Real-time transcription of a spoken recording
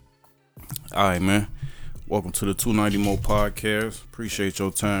All right, man. Welcome to the 290 Mo podcast. Appreciate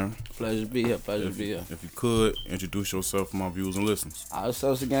your time. Pleasure to be here. Pleasure to be here. If you could, introduce yourself to my viewers and listeners. I was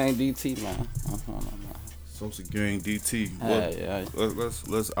Sosa Gang DT, man. Sosa Gang DT. Hey.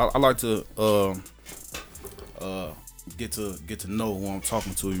 Let's. I like to get to know who I'm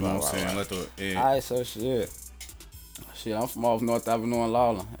talking to. You know what I'm saying? Alright, so shit. I'm from off North Avenue in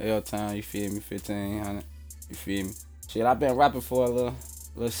Lawland, L-Town. You feel me? 1500. You feel me? Shit, I've been rapping for a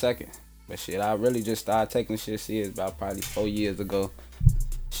little second. But shit, I really just started taking shit serious about probably 4 years ago.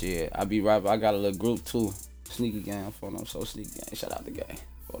 Shit, I be rapping. I got a little group too. Sneaky Gang for them. So Sneaky Gang. Shout out the gang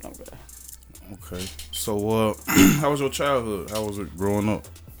for them, bro. Okay. So, how was your childhood? How was it growing up?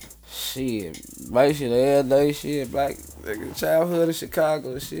 Shit, basically every day, shit, black nigga, childhood in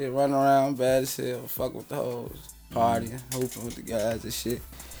Chicago, shit, running around bad as hell, fuck with the hoes, partying, hooping with the guys and shit,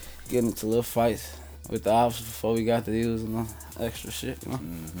 getting into little fights with the officers before we got to using the extra shit, you know?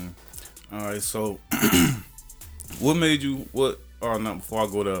 Mm-hmm. All right, so what made you, not before I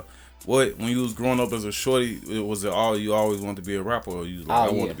go there, when you was growing up as a shorty, was it all you always wanted to be a rapper, or you was like,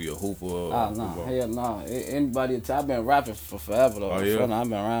 I want to be a hooper? Hell no. Anybody, I've been rapping for forever though. Oh, yeah? I've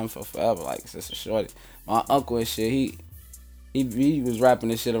been rapping for forever, like since a shorty. My uncle and shit, he was rapping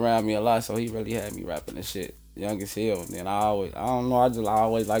this shit around me a lot, so he really had me rapping this shit young as hell. And then I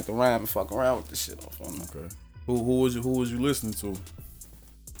always like to rhyme and fuck around with this shit. Okay. Who was you listening to?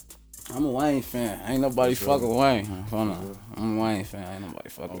 I'm a Wayne fan. Ain't nobody fucking with Wayne. I'm a Wayne fan. Ain't nobody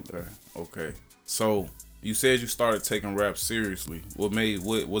fucking with that. Okay. So you said you started taking rap seriously.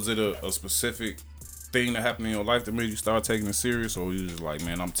 Was it a specific thing that happened in your life that made you start taking it serious, or you just like,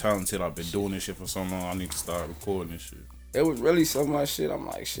 man, I'm talented. I've been doing this shit for so long. I need to start recording this shit. It was really so much shit. I'm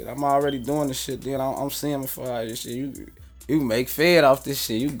like, shit, I'm already doing this shit. Then I'm seeing before this shit. You make fed off this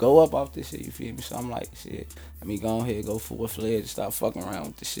shit. You go up off this shit. You feel me? So I'm like, shit. Let me go ahead, go full-fledged, and start fucking around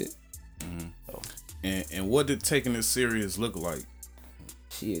with this shit. Mm-hmm. So. And what did taking it serious look like?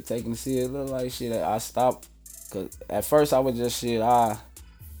 Shit, taking it serious look like shit. I stopped, cause at first I was just shit. I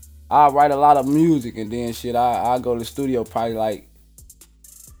write a lot of music, and then shit. I go to the studio probably like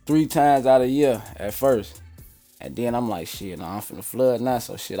 3 times out of the year at first, and then I'm like, shit, nah, I'm finna flood now.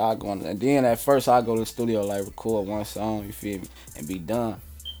 So shit, I go and then at first I go to the studio like record one song, you feel me, and be done.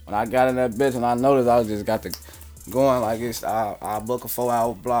 When I got in that bitch and I noticed I just got to going like this, I book a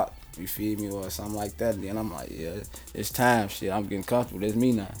 4-hour block. You feel me, or something like that. And then I'm like, yeah, it's time. Shit, I'm getting comfortable. It's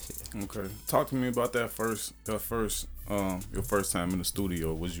me now. Shit. Okay, talk to me about your first time in the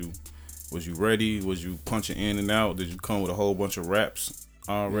studio. Was you ready? Was you punching in and out? Did you come with a whole bunch of raps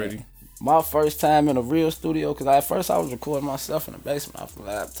already? Yeah. My first time in a real studio, cause at first I was recording myself in the basement off the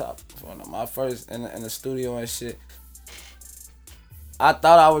laptop. My first in the studio and shit. I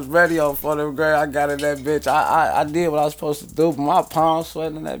thought I was ready for the grade. I got in that bitch. I did what I was supposed to do, but my palms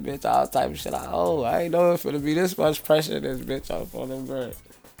sweating in that bitch, all type of shit. I ain't know if it'd be this much pressure in this bitch off on them grade.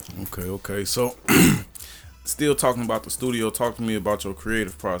 Okay. So, still talking about the studio, talk to me about your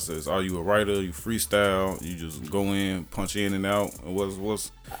creative process. Are you a writer? You freestyle? You just go in, punch in and out?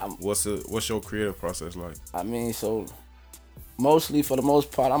 What's your creative process like? I mean, so mostly for the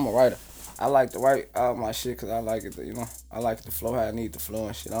most part, I'm a writer. I like to write all my shit because I like it to, I like it to flow how I need to flow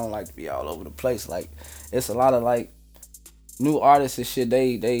and shit. I don't like to be all over the place. Like, it's a lot of, like, new artists and shit,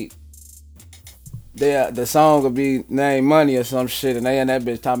 the song could be named Money or some shit, and they in that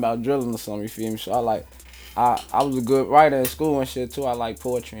bitch talking about drilling or something, you feel me? So I was a good writer in school and shit, too. I like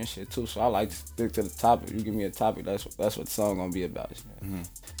poetry and shit, too, so I like to stick to the topic. You give me a topic, that's what the song gonna be about. Mm-hmm.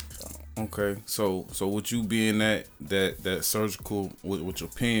 So. Okay, so with you being that surgical with your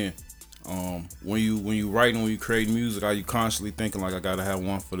pen, when you writing, when you create music, are you constantly thinking like, I gotta have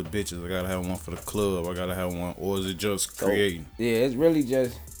one for the bitches, I gotta have one for the club, I gotta have one, or is it just creating? So, yeah, it's really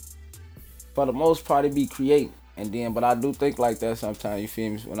just, for the most part, it be creating, but I do think like that sometimes, you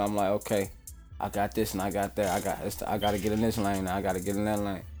feel me, when I'm like, okay, I got this and I got that, I gotta get in this lane, I gotta get in that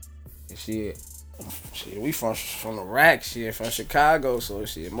lane, and shit, we from the rack, shit, from Chicago, so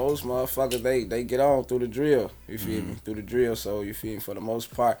shit, most motherfuckers, they get on through the drill, you feel me, through the drill, so you feel me, for the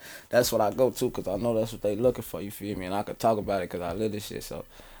most part, that's what I go to, cause I know that's what they looking for, you feel me, and I could talk about it cause I live this shit, so,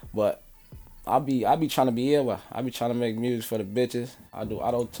 but I be trying to be everywhere, I be trying to make music for the bitches, I do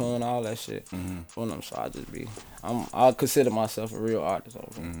auto-tune, all that shit, for them, so I consider myself a real artist,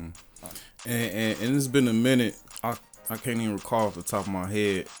 and it's been a minute, I can't even recall off the top of my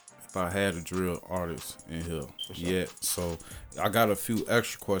head if I had a drill artist in here yet. So I got a few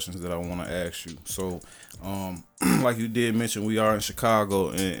extra questions that I want to ask you. So, like you did mention, we are in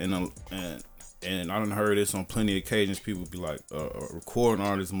Chicago, and I done heard this on plenty of occasions. People be like, a recording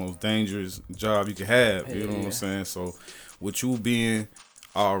artist is the most dangerous job you can have. You know what I'm saying? So, with you being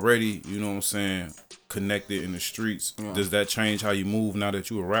already, you know what I'm saying, connected in the streets, does that change how you move now that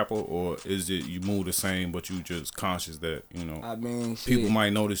you a rapper, or is it you move the same but you just conscious that, you know, I mean, people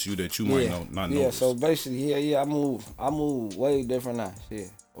might notice you that you might not notice? Yeah, so basically, I move way different now. Shit,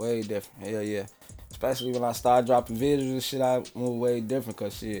 way different. Hell yeah. Especially when I start dropping videos and shit, I move way different.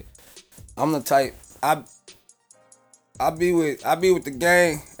 Cause shit, I'm the type I be with the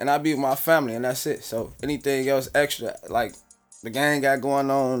gang and I be with my family and that's it. So anything else extra, like the gang got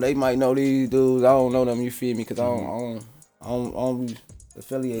going on, they might know these dudes. I don't know them. You feel me? Cause I don't be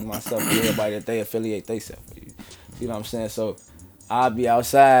affiliate myself with everybody that they affiliate themselves with. You know what I'm saying? So I be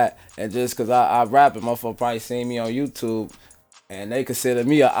outside and just cause I rap it, motherfucker probably seen me on YouTube and they consider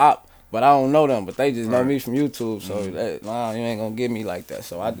me a op. But I don't know them, but they just know me from YouTube, so nah, you ain't gonna get me like that.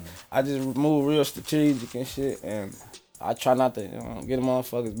 So I just move real strategic and shit, and I try not to get the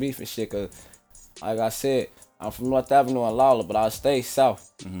motherfuckers beef and shit, cause like I said, I'm from North Avenue and Lawler, but I stay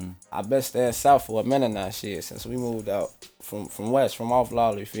south. I been staying south for a minute now, shit, since we moved out from west, from off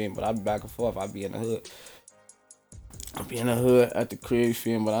Lawler, you feel me? But I be back and forth, I be in the hood. I be in the hood at the crib, you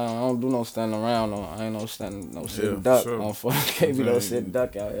feel me? But I don't do no standing around, I ain't no sitting duck. Sure. Can't be no sitting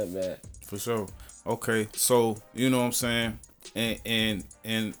duck out here, man. For sure. Okay, so you know what I'm saying,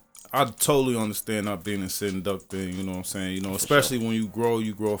 and I totally understand not being a sitting duck thing. You know what I'm saying. You know, especially when you grow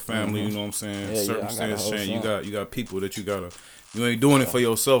a family. You know what I'm saying. Circumstances change. You got people that you ain't doing it for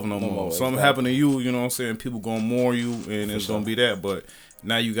yourself no more. Something happen to you. You know what I'm saying. People gonna mourn you, and it's gonna be that. But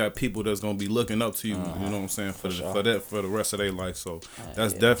now you got people that's gonna be looking up to you. You know what I'm saying for the rest of their life. So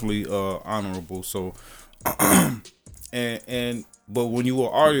that's definitely honorable. So and. But when you an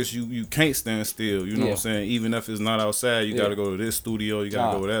artist, you can't stand still. You know what I'm saying? Even if it's not outside, you gotta go to this studio, you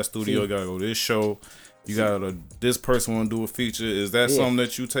gotta go to that studio, you gotta go to this show. You gotta this person wanna do a feature. Is that something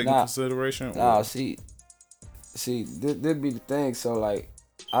that you take in consideration? See, this be the thing. So like,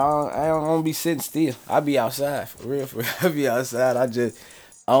 I don't be sitting still. I be outside for real. I be outside.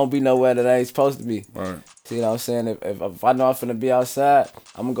 I don't be nowhere that I ain't supposed to be. Right. See what I'm saying? If I know I'm finna be outside,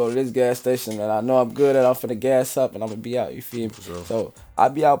 I'm gonna go to this gas station and I know I'm good at. I'm finna gas up and I'm gonna be out. You feel me? Sure. So I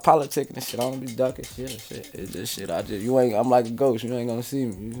be out politicking and shit. I don't be ducking shit. It's just shit. I'm like a ghost. You ain't gonna see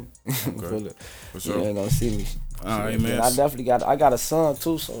me. Okay. For sure. You ain't gonna see me. All right, man. I definitely got a son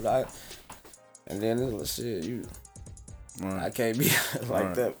too. So and then this shit I can't be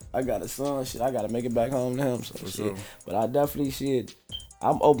like that. I got a son. Shit. I gotta make it back home to him. So for shit. Sure. But I definitely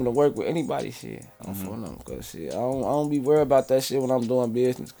I'm open to work with anybody, shit. I'm for them, cause shit, I don't be worried about that shit when I'm doing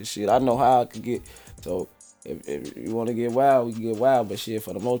business, cause shit, I know how I can get. So if you want to get wild, we can get wild, but shit,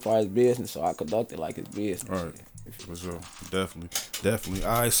 for the most part, it's business, so I conduct it like it's business. Right, for sure, definitely.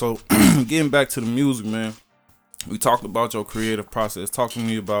 All right, so getting back to the music, man. We talked about your creative process. Talk to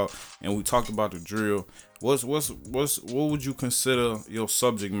me about, and we talked about the drill. What would you consider your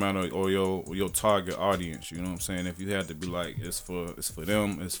subject matter or your target audience? You know what I'm saying? If you had to be like, it's for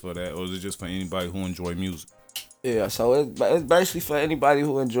them, it's for that, or is it just for anybody who enjoy music? Yeah, so it's basically for anybody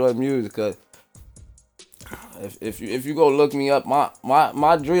who enjoy music. Cause if you go look me up,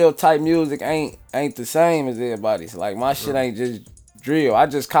 my drill type music ain't the same as everybody's. Like my shit ain't just drill. I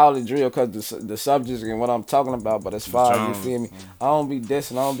just call it drill because the subject and what I'm talking about. But as far as you feel me, I don't be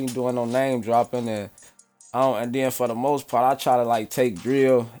dissing. I don't be doing no name dropping and then for the most part, I try to like take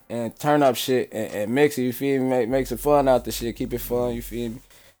drill and turn up shit and mix it. You feel me? Make some fun out the shit. Keep it fun. You feel me?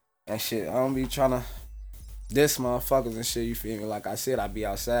 And shit. I don't be trying to diss motherfuckers and shit. You feel me? Like I said, I be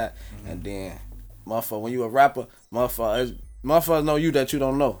outside and then motherfucker. When you a rapper, motherfuckers know you that you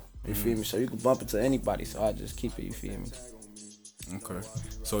don't know. You feel me? So you can bump into anybody. So I just keep it. You feel me? Okay,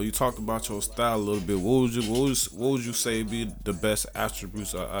 so you talked about your style a little bit. What would you say be the best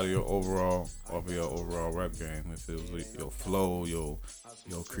attributes out of your overall rap game? If it was your flow, your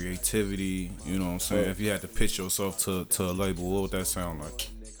creativity, you know what I'm saying. If you had to pitch yourself to a label, what would that sound like?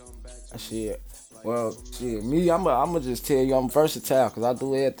 Shit. Well, shit. Me, I'ma just tell you I'm versatile because I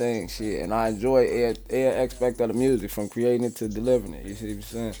do everything, shit, and I enjoy every aspect of the music from creating it to delivering it. You see what I'm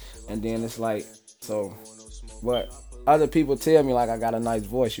saying? And then it's like but other people tell me like I got a nice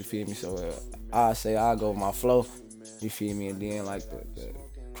voice, you feel me? So I say I go with my flow, you feel me? And then like the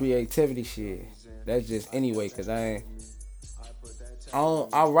creativity shit, that's just anyway, cause I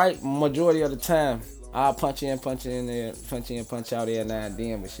write majority of the time. I punch in there, punch out every now and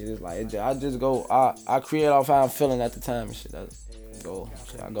then, but shit, it's like I just go. I create off how I'm feeling at the time and shit. I go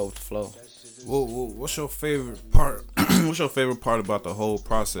with the flow. Well, what's your favorite part? What's your favorite part about the whole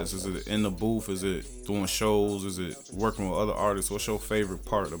process? Is it in the booth? Is it doing shows? Is it working with other artists? What's your favorite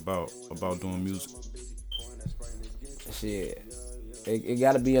part about doing music? Shit, it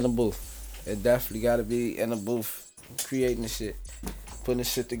gotta be in the booth. It definitely gotta be in the booth, creating the shit. putting the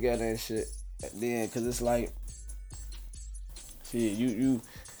shit together and shit. And then, cause it's like, see, you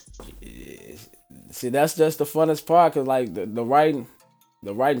see, that's just the funnest part, cause like the writing,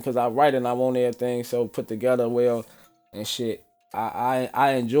 cause I write and I want everything so put together well and shit.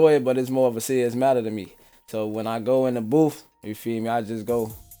 I enjoy it, but it's more of a serious matter to me. So when I go in the booth, you feel me, I just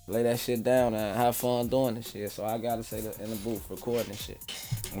go lay that shit down and have fun doing this shit. So I gotta say that in the booth, recording and shit.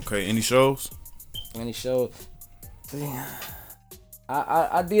 Okay, any shows? Any shows?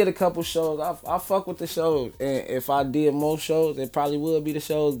 I did a couple shows. I fuck with the shows, and if I did more shows, it probably would be the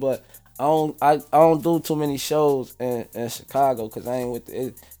shows. But I don't do too many shows in Chicago, cause I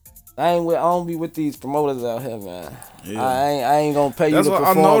don't be with these promoters out here, man. Yeah. I ain't gonna pay you to perform.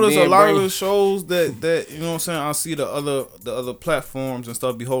 That's what I noticed. A lot of the shows that you know what I'm saying. I see the other platforms and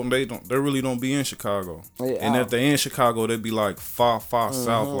stuff be holding. They really don't be in Chicago. Yeah, and if they in Chicago, they be like far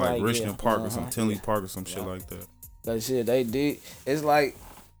south, like Richmond Park or some Tinley Park or some shit like that. That shit they did. It's like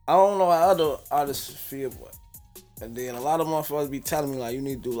I don't know how other artists feel, but and then a lot of motherfuckers be telling me like you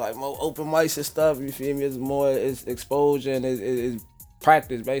need to do like more open mics and stuff. You feel me? It's exposure and it's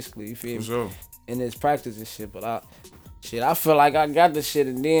practice basically. You feel me? Sure. And it's practice and shit. But I feel like I got the shit,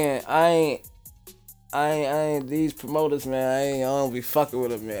 and then I ain't these promoters, man. I don't be fucking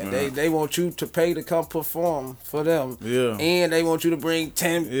with them, man. They want you to pay to come perform for them. Yeah. And they want you to bring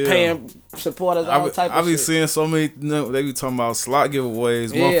 10 paying supporters, all type of shit. I be seeing so many, they be talking about slot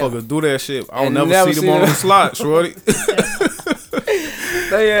giveaways. Motherfuckers do that shit. I don't never see them on the slot, shorty.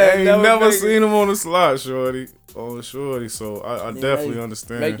 I ain't never seen them on the slot, shorty. Oh, shorty. So I definitely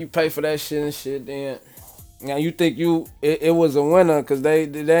understand. Make you pay for that shit and shit, then. Now you think it was a winner because they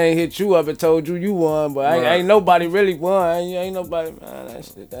ain't hit you up and told you won, but ain't nobody really won. Ain't nobody, man. That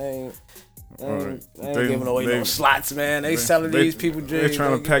shit, they ain't giving away no slots, man. They selling these people drinks. They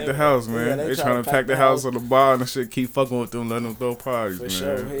trying to pack the house, man. They trying to pack the house on the bar and shit. Keep fucking with them, letting them throw parties, for man.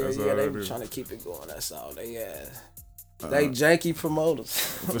 For sure, they be trying to keep it going. That's all they They janky promoters.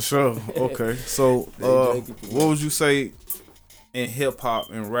 For sure. Okay, so what would you say in hip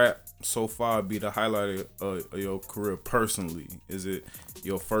hop and rap so far be the highlight of your career personally? Is it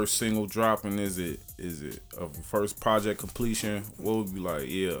your first single dropping? Is it a first project completion? What would be like?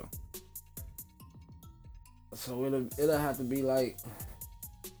 Yeah. So it'll have to be like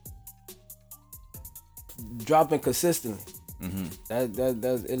dropping consistently.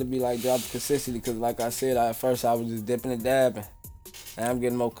 Mm-hmm. It'll be like dropping consistently because, like I said, at first I was just dipping and dabbing, and I'm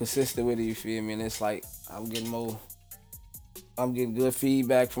getting more consistent with it. You feel me? And it's like I'm getting good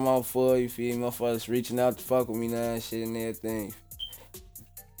feedback from all four, you feel me? Motherfuckers reaching out to fuck with me now and shit and everything.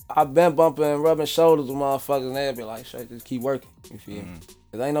 I've been bumping and rubbing shoulders with motherfuckers and they'll be like, shit, just keep working, you feel me?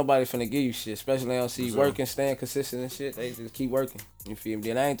 Cause ain't nobody finna give you shit, especially they don't see you working, staying consistent and shit. They just keep working, you feel me?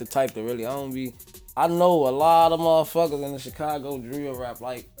 Then I ain't the type to really, I know a lot of motherfuckers in the Chicago drill rap,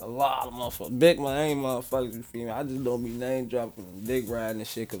 like a lot of motherfuckers. Big name motherfuckers, you feel me? I just don't be name dropping and dick riding and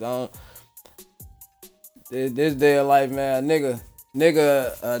shit, cause I don't. This day of life, man, nigga,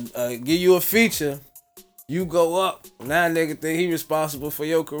 give you a feature, you go up. Now nigga think he responsible for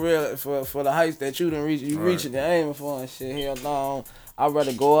your career, for the heights that you done reach. You reaching the aiming for and shit. Hell no, I'd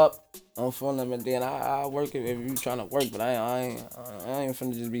rather go up on front of them and then I work it if you trying to work. But I ain't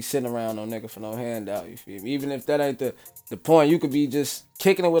finna just be sitting around no nigga for no handout. You feel me? Even if that ain't the point, you could be just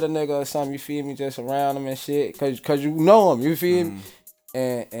kicking it with a nigga or something. You feel me? Just around him and shit, cause you know him. You feel me?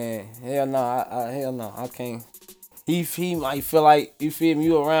 And hell no, I can't. He might feel like, you feel me,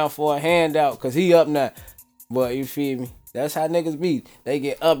 you around for a handout cause he up now. But you feel me? That's how niggas be. They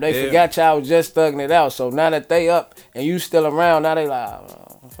get up, they forgot y'all was just thugging it out. So now that they up and you still around, now they like,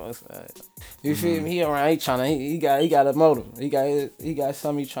 oh, fuck that. You feel me? He around, he got a motive. He got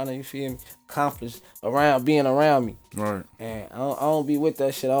something he trying to, you feel me, accomplish around being around me. Right. And I don't be with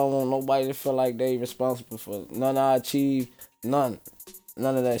that shit. I don't want nobody to feel like they responsible for none I achieve, none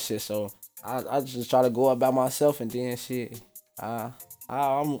of that shit. So I just try to go up by myself and then shit. I'm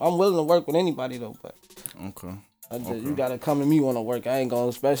willing to work with anybody though, but okay. You gotta come to me when I work. I ain't gonna,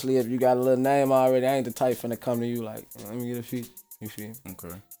 especially if you got a little name already. I ain't the type finna come to you like, let me get a feature. You feel me?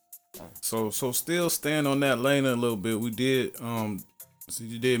 Okay. So still staying on that lane a little bit. We did so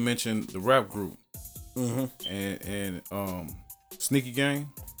you did mention the rap group. And Sneaky Gang.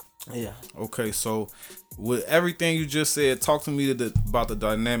 Yeah. Okay, so with everything you just said, talk to me about the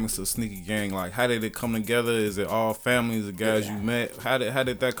dynamics of Sneaky Gang. Like, how did it come together? Is it all families, the guys you met? How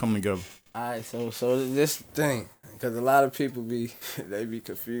did that come together? All right, so this thing, because a lot of people be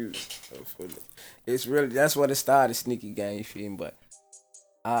confused. It's really, that's what it started, Sneaky Gang. You feel me? But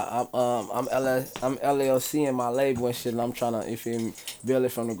I'm LLC in my label and shit, and I'm trying to, you feel me, build it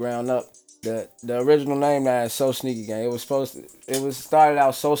from the ground up. the original name now is So Sneaky Gang. It was started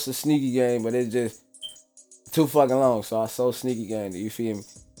out Sosa Sneaky Gang, but it's just too fucking long. So I So Sneaky Gang. You feel me?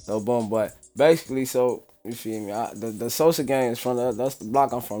 So boom, but basically, so you feel me? The Sosa Gang is from that's the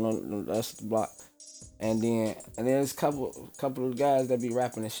block I'm from. That's the block. And then there's a couple of guys that be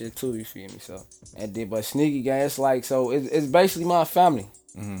rapping and shit too. You feel me? So but Sneaky Gang, it's like so it's basically my family.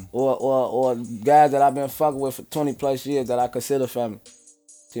 Or guys that I've been fucking with for 20 plus years that I consider family.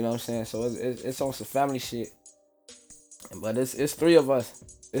 You know what I'm saying? So it's on some family shit. But it's three of us.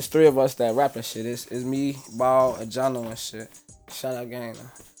 It's three of us that rapping shit. It's me, Ball, and Jono and shit. Shout out gang.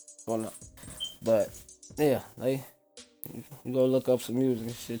 But yeah, you go look up some music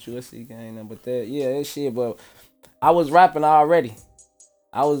and shit, you'll see gang. But it's shit. But I was rapping already.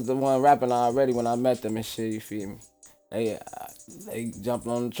 I was the one rapping already when I met them and shit. You feel me? They jumped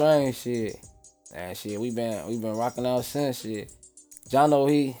on the train, shit. And shit, we been rocking out since, shit. Jono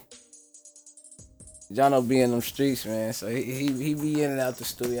be in them streets, man. So he be in and out the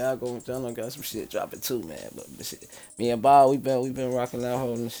studio. Jono got some shit dropping too, man. But shit, me and Bob, we been rocking out,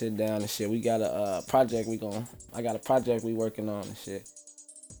 holding the shit down and shit. We got a project I got a project we working on and shit.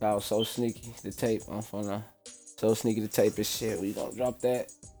 Called So Sneaky, the tape. I'm from So Sneaky, the tape and shit. We gonna drop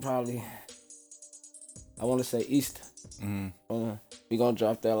that probably. I want to say Easter. We gonna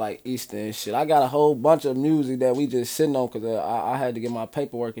drop that like Easter and shit. I got a whole bunch of music that we just sitting on because I had to get my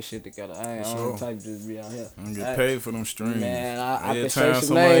paperwork and shit together. I don't type just be out here. I'm get paid for them streams. Man, I can time say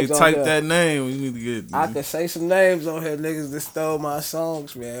some names type on that name, we need to get. I can say some names on here, niggas that stole my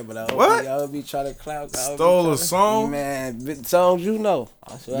songs, man. But I would be trying to clout. Stole a song, man. Songs you know.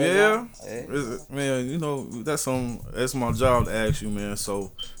 Yeah, man. You know that's my job to ask you, man.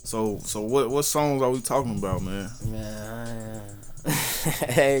 So what songs are we talking about, man? Man,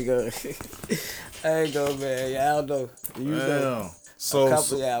 there you go. There you go, man. Y'all know. You know. So a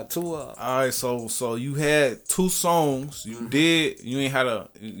couple, y'all, two of them. All right, so you had two songs. You did. You ain't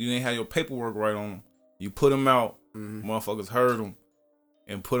had your paperwork right on them. You put them out. Motherfuckers heard them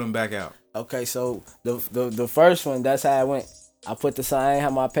and put them back out. Okay, so the first one, that's how I went. I ain't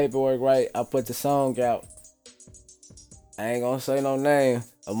have my paperwork right. I put the song out. I ain't gonna say no name.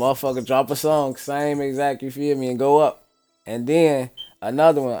 A motherfucker drop a song, same exact, you feel me, and go up. And then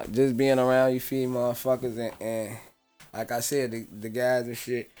another one, just being around, you feel me, motherfuckers, and like I said, the guys and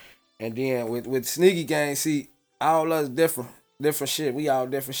shit. And then with Sneaky Gang, see, all us different shit. We all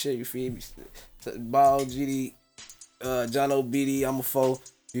different shit, you feel me? Ball, GD, Jono, BD, I'm a foe,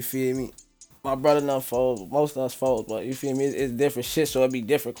 you feel me? My brother done foes, most of us foes, but you feel me? It's different shit, so it be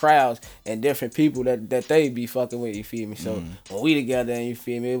different crowds and different people that they be fucking with, you feel me? So when we together and you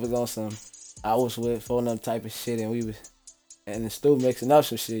feel me, it was on some, I was with for them type of shit and we was in the studio mixing up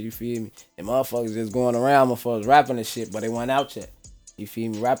some shit, you feel me? And motherfuckers just going around, motherfuckers rapping and shit, but they went out yet, you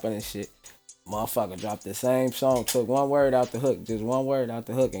feel me? Rapping and shit. Motherfucker dropped the same song, took one word out the hook, just one word out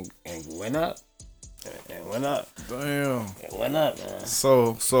the hook and went up. It went up. Damn. It went up, man.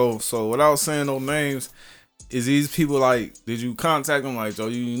 So without saying no names, is these people like, did you contact them like, Joe,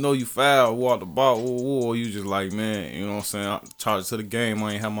 you know you foul, walk the ball, or you just like, man, you know what I'm saying, I charged to the game,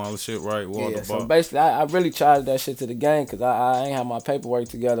 I ain't have my other shit right, walk the ball. So basically, I really charged that shit to the game because I ain't have my paperwork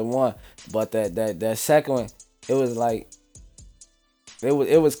together, one. But that second one, it was like,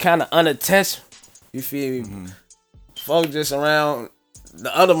 it was kind of unintentional. You feel me? Folks just around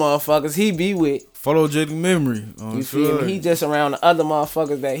the other motherfuckers he be with. Photogenic memory. You feel me? He just around the other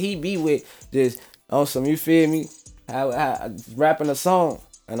motherfuckers that he be with, just on some, you feel me? I rapping a song,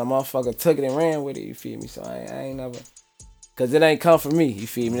 and the motherfucker took it and ran with it, you feel me? So I ain't never, cause it ain't come from me, you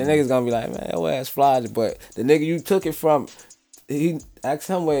feel me? The niggas gonna be like, man, your ass flies, but the nigga you took it from, he asked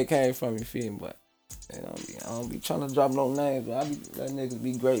him where it came from, you feel me? But I don't be trying to drop no names, but that niggas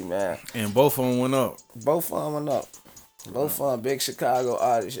be great, man. And both of them went up. Both of them went up. Both of them big Chicago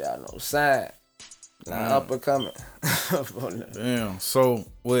artists, y'all know. Sign. Now up and coming. Damn. So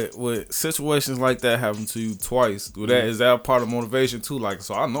with situations like that happen to you twice, is that a part of motivation too? Like,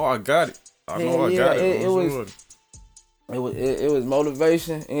 so I know I got it. I got it. It was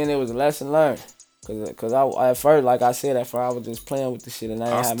motivation and it was a lesson learned. Cause I at first, like I said, I was just playing with the shit and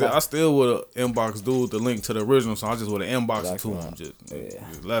I still would have inbox dude the link to the original, so I just would have inboxed it to him.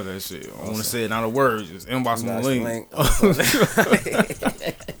 Just love that shit. I want to say it, not a word, just inbox him the link.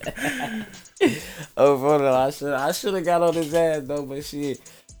 I should have got on his ass though, but shit.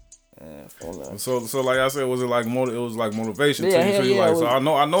 So like I said, was it like it was like motivation yeah, to you? So you like, so I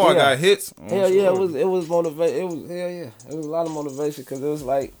know I got hits. Yeah, it was motivation. It was it was a lot of motivation because it was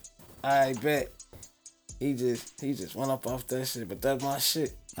like, I bet. He just went up off that shit, but that's my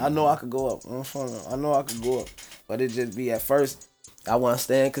shit. I know I could go up. I know I could go up, but it just be at first. I wasn't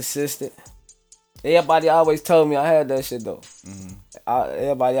staying consistent. Everybody always told me I had that shit though.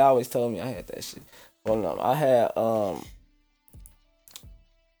 Everybody always told me I had that shit. Hold on,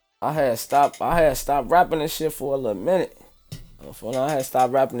 I had stopped rapping this shit for a little minute. I had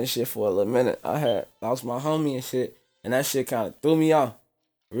stopped rapping this shit for a little minute. I had lost my homie and shit, and that shit kind of threw me off.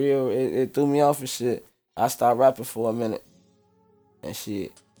 It threw me off and shit. I stopped rapping for a minute, and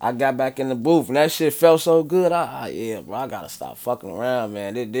shit. I got back in the booth, and that shit felt so good. Yeah, bro, I gotta stop fucking around,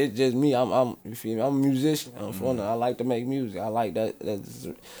 man. This just me. You feel me? I'm a musician. I like to make music. I like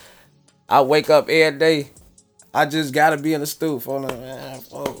that. I wake up every day. I just gotta be in the studio. I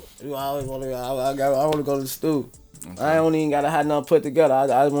always want to. I want to go to the studio. Okay. I don't even gotta have nothing put together. I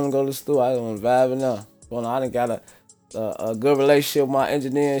just want to go to the studio. I want to vibe enough. I done got a good relationship with my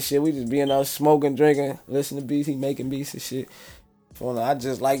engineer and shit. We just being out smoking, drinking, listening to beats. He making beats and shit. I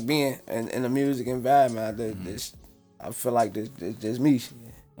just like being in the music environment. I feel like this me.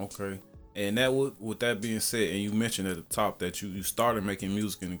 Okay. And that with that being said, and you mentioned at the top that you started making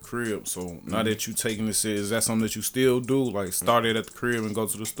music in the crib. So now that you taking this, is that something that you still do? Like started at the crib and go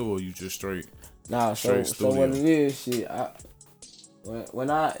to the store? Or you just straight? Nah. So what it is, shit. When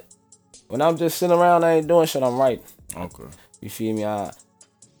I'm just sitting around, I ain't doing shit. I'm writing. Okay. You feel me?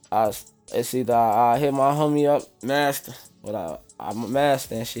 It's either I hit my homie up, Master, but I'm a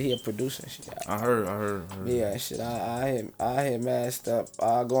Master and shit. He a producer and shit. I heard. Yeah, shit. I hit Master up.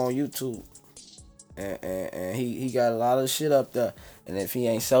 I go on YouTube, and he got a lot of shit up there. And if he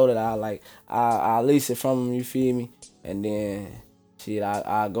ain't sold it, I lease it from him. You feel me? And then shit,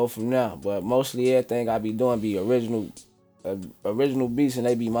 I go from there. But mostly everything I be doing be original beats, and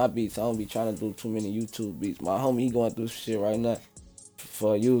they be my beats. I don't be trying to do too many YouTube beats. My homie, he going through some shit right now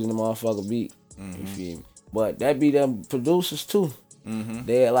for using the motherfucker beat. You feel me? But that be them producers too.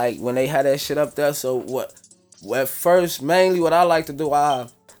 They like when they had that shit up there. So what first mainly what I like to do, I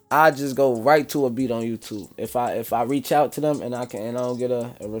just go right to a beat on YouTube. If I reach out to them and I don't get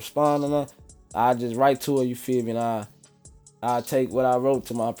a response or nothing, I just write to it. You feel me? And I take what I wrote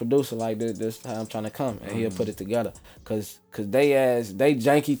to my producer, like this how I'm trying to come, and he'll put it together. Cause they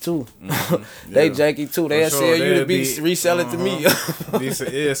janky too. They janky too. They'll sell you the beats, resell it to me. They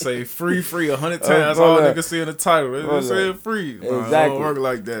say free 100 times. All niggas see in the title. They say free. Exactly. It don't work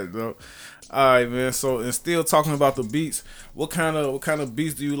like that, though. All right, man. So, and still talking about the beats, what kind of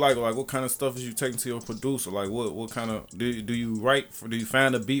beats do you like? Like, what kind of stuff is you taking to your producer? Like, what kind of do you write? Do you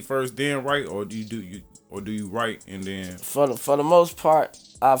find a beat first, then write, or do you write and then? For the most part,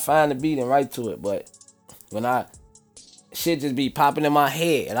 I find the beat and write to it. But when shit just be popping in my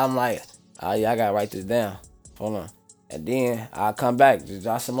head, and I'm like, oh yeah, I gotta write this down. Hold on. And then I come back, just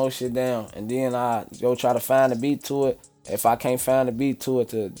jot some more shit down, and then I go try to find a beat to it. If I can't find a beat to it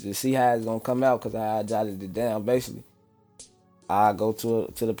to see how it's gonna come out, cause I jotted it down, basically, I go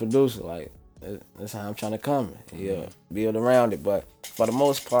to the producer, like, that's how I'm trying to come. Yeah, build around it. But for the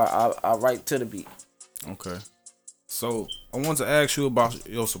most part, I write to the beat. Okay. So I want to ask you about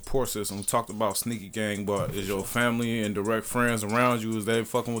your support system. We talked about Sneaky Gang, but is your family and direct friends around you, is they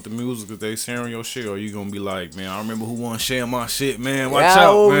fucking with the music? Is they sharing your shit? Or are you gonna be like, man, I remember who wanna share my shit, man. Watch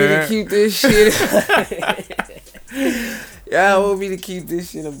out, man. Me to keep this shit. I want me to keep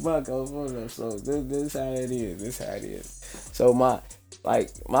this shit a buck over. So this how it is. This how it is. So my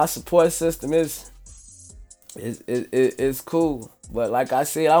support system is cool. But like I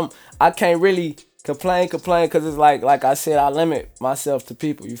said, I can't really complain because it's like I said, I limit myself to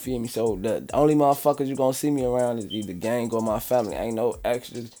people, you feel me? So the only motherfuckers you gonna see me around is either gang or my family. Ain't no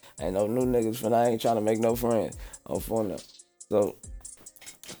extras, ain't no new niggas, but I ain't trying to make no friends on phone. So,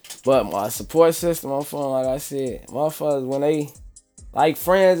 but my support system on phone, like I said, motherfuckers, when they like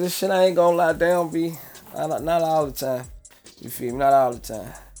friends and shit, I ain't gonna lie, they don't be, not all the time, you feel me? Not all the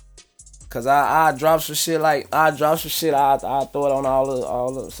time. Cause I drop some shit, I throw it on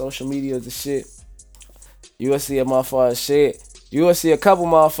all the social medias and shit. You will see a motherfucker shit. You will see a couple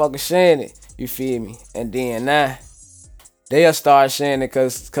motherfuckers sharing it. You feel me? And then now they'll start sharing it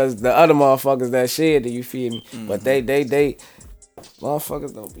cause the other motherfuckers that shared it, you feel me? But they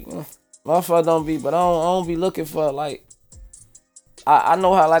motherfuckers don't be, but I don't be looking for like, I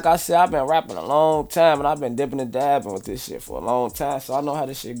know how, like I said, I've been rapping a long time and I've been dipping and dabbing with this shit for a long time, so I know how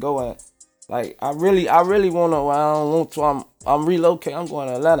this shit go. And like I really wanna, well, I don't want to, I'm relocating, I'm going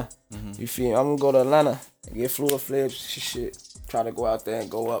to Atlanta. You feel me? I'm gonna go to Atlanta and get fluid flips, shit. Try to go out there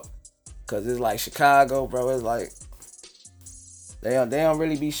and go up. Cause it's like Chicago, bro. It's like they don't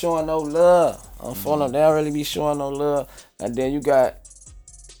really be showing no love. Unfortunately, they don't really be showing no love. And then you got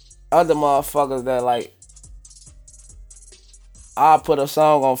other motherfuckers that like, I'll put a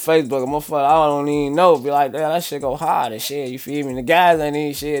song on Facebook, a motherfucker I don't even know, be like, damn, that shit go hard and shit, you feel me? The guys ain't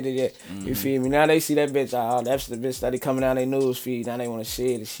even shared it yet, you feel me? Now they see that bitch, that's the bitch that coming down their news feed, now they want to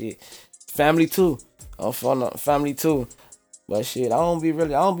share the shit. Family too, family too. But shit, I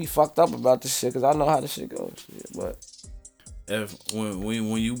don't be fucked up about this shit, cause I know how this shit goes, shit, but. If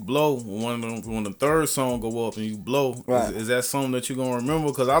when you blow, when the third song go up and you blow, right. is that something that you gonna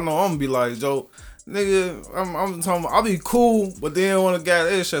remember? Cause I know I'm gonna be like, Joe, nigga, I'm talking, I'll be cool, but then when a guy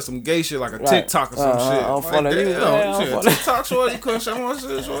is share some gay shit like a TikTok or some shit, I'm like, funny, shit, TikTok short, you couldn't share my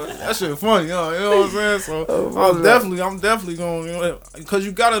shit short. That shit funny, you know what I'm saying? So I'm definitely gonna, you know, cause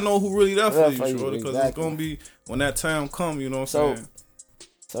you gotta know who really there for you, short, because it's gonna be when that time come, you know what I'm saying?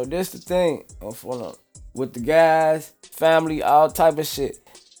 So this the thing, with the guys, family, all type of shit.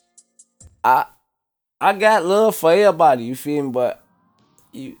 I got love for everybody, you feel me? But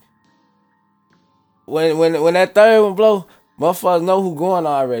you when that third one blow, motherfuckers know who going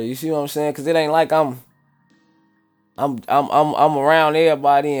already. You see what I'm saying? Cause it ain't like I'm around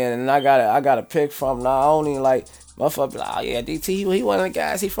everybody and I gotta pick from. Now I don't even like motherfucker be like, oh yeah, DT, he one of the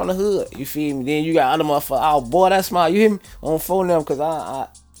guys, he from the hood. You feel me? Then you got other motherfuckers, oh boy, that's my, you hear me? On phone them, cause I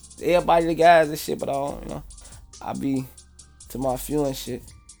everybody the guys and shit, but I don't, you know, I be to my few and shit,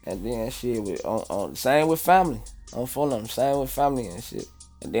 and then shit with on same with family, on phone them, same with family and shit,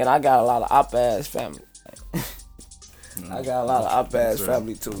 and then I got a lot of op-ass family. I got a lot of op-ass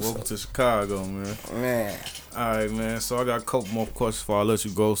family too. Welcome to Chicago, man. Man. All right, man. So I got a couple more questions before I let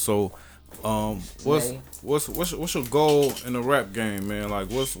you go. So, what's your goal in the rap game, man? Like,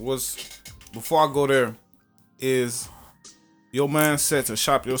 what's before I go there, is your mindset to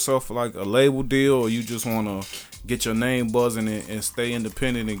shop yourself for like a label deal, or you just wanna get your name buzzing and stay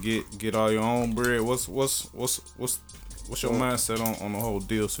independent and get all your own bread? What's your mindset on the whole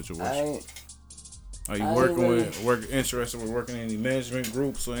deal situation? Are you interested with working in any management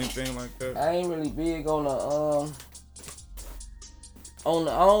groups or anything like that? I ain't really big on the I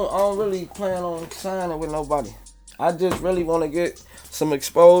don't really plan on signing with nobody. I just really want to get some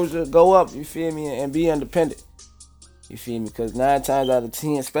exposure, go up, you feel me, and be independent. You feel me? Because 9 times out of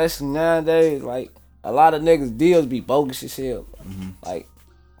 10, especially nowadays, like, a lot of niggas' deals be bogus as hell. Mm-hmm. Like,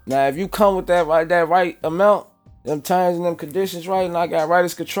 now if you come with that right amount, them terms and them conditions right, and I got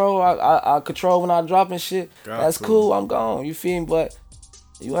writer's control, I control when I drop and shit, that's cool, I'm gone. You feel me? But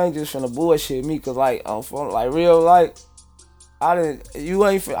you ain't just finna bullshit me, because, like, I'm from, like, real, like, I done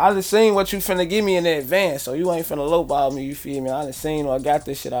seen what you finna give me in advance, so you ain't finna lowball me, you feel me? I done seen or I got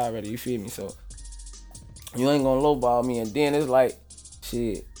this shit already, you feel me? So you ain't gonna lowball me, and then it's like,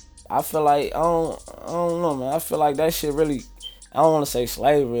 shit, I feel like, I don't know, man. I feel like that shit really, I don't want to say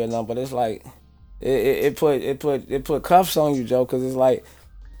slavery or nothing, but it's like, it put cuffs on you, Joe, because it's like,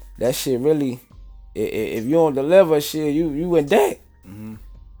 that shit really, if you don't deliver shit, you in debt. Mm-hmm.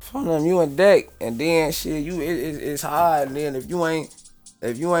 From them, you in debt, and then shit, it's hard, and then if you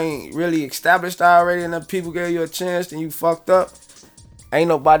ain't really established already and the people gave you a chance, then you fucked up. Ain't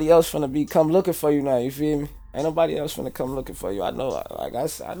nobody else finna come looking for you now, you feel me? Ain't nobody else finna come looking for you. I know, like I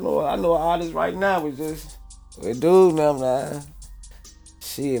know an artist right now with dude them now.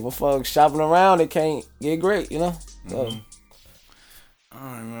 Shit, motherfuckers shopping around, they can't get great, you know? So. Mm-hmm. All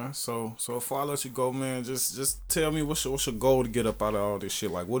right, man. So before I let you go, man, just tell me what's your goal to get up out of all this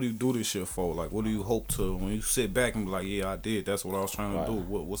shit? Like, what do you do this shit for? Like, what do you hope to, when you sit back and be like, yeah, I did, that's what I was trying to do.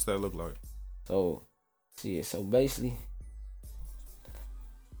 What's that look like? So basically,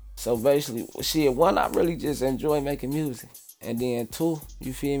 shit, one, I really just enjoy making music. And then 2,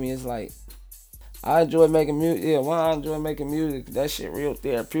 you feel me, it's like, I enjoy making music. Yeah, one, I enjoy making music. That shit real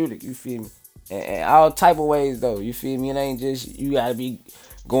therapeutic, you feel me? And all type of ways, though, you feel me? It ain't just, you gotta be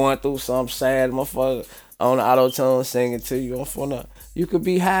going through some sad motherfucker on the auto-tune singing to you. You could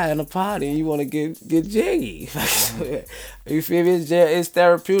be high in a party and you wanna get jiggy. You feel me? It's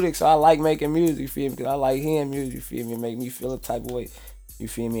therapeutic, so I like making music, you feel me? Because I like hearing music, you feel me? It make me feel a type of way. You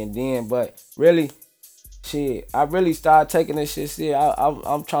feel me? And then, but really, shit, I really started taking this shit serious.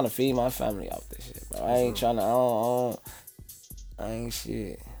 I'm trying to feed my family off this shit, bro. I ain't trying to, I ain't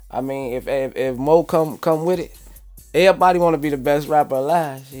shit. I mean, if Mo come with it, everybody want to be the best rapper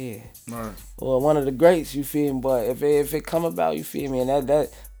alive, shit. Right. Or one of the greats, you feel me? But if it come about, you feel me? And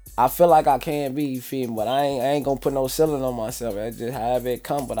that I feel like I can be, you feel me? But I ain't gonna put no ceiling on myself. That's just however it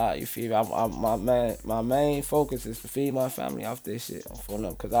come, but you feel me? My main focus is to feed my family off this shit.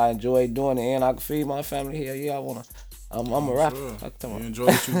 Because I enjoy doing it and I can feed my family here. Yeah, I'm a rapper. Sure. You enjoy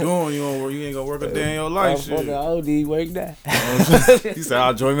what you doing. You ain't gonna work a day in your life. Shit. I OD work that. He said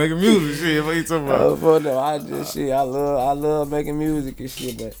I enjoy making music. Shit, what you talking about? I love making music and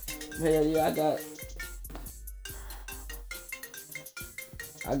shit. But hell yeah,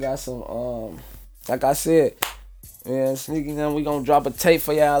 I got some like I said, man, Sneaky them, we gonna drop a tape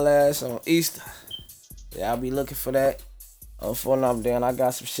for y'all ass on Easter. Y'all be looking for that. For now, then I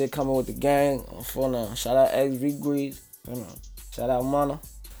got some shit coming with the gang. For now, shout out XV Grease. Shout out Mana.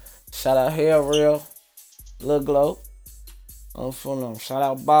 Shout out Hair Real. Lil Glow. For now, shout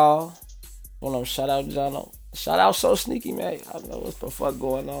out Ball. For now, shout out Jono. Shout out So Sneaky, man. I don't know what the fuck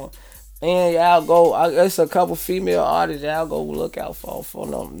going on. And y'all go, it's a couple female artists y'all go look out for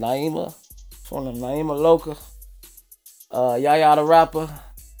them. Naima. For them, Naima Loca. Yaya the Rapper.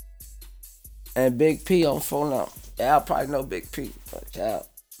 And Big P on phone up. Y'all probably know Big P, but y'all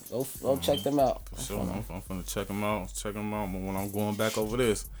go check them out. For sure, I'm finna check them out. Check them out when I'm going back over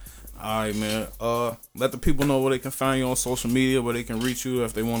this. All right, man. Let the people know where they can find you on social media, where they can reach you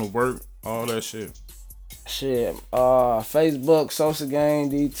if they want to work, all that shit. Shit. Facebook, Sosa Gang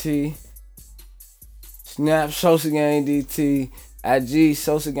DT. Snap, Sosa Gang DT. IG,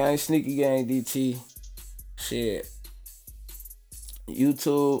 Sosa Gang, Sneaky Gang DT. Shit.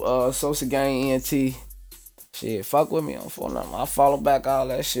 YouTube, Sosa Gang ENT. Shit, fuck with me on phone number. I follow back all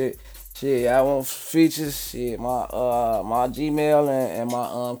that shit. Shit, I want features. Shit, my Gmail and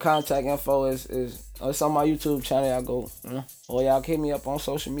my contact info is it's on my YouTube channel. Y'all go, or y'all hit me up on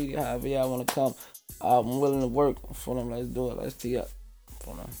social media. However y'all wanna come, I'm willing to work for them. Let's do it. Let's tee up.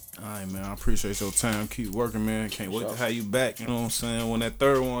 All right, man. I appreciate your time. Keep working, man. Can't wait to have you back. You know what I'm saying? When that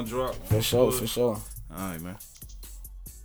third one drop. For sure. All right, man.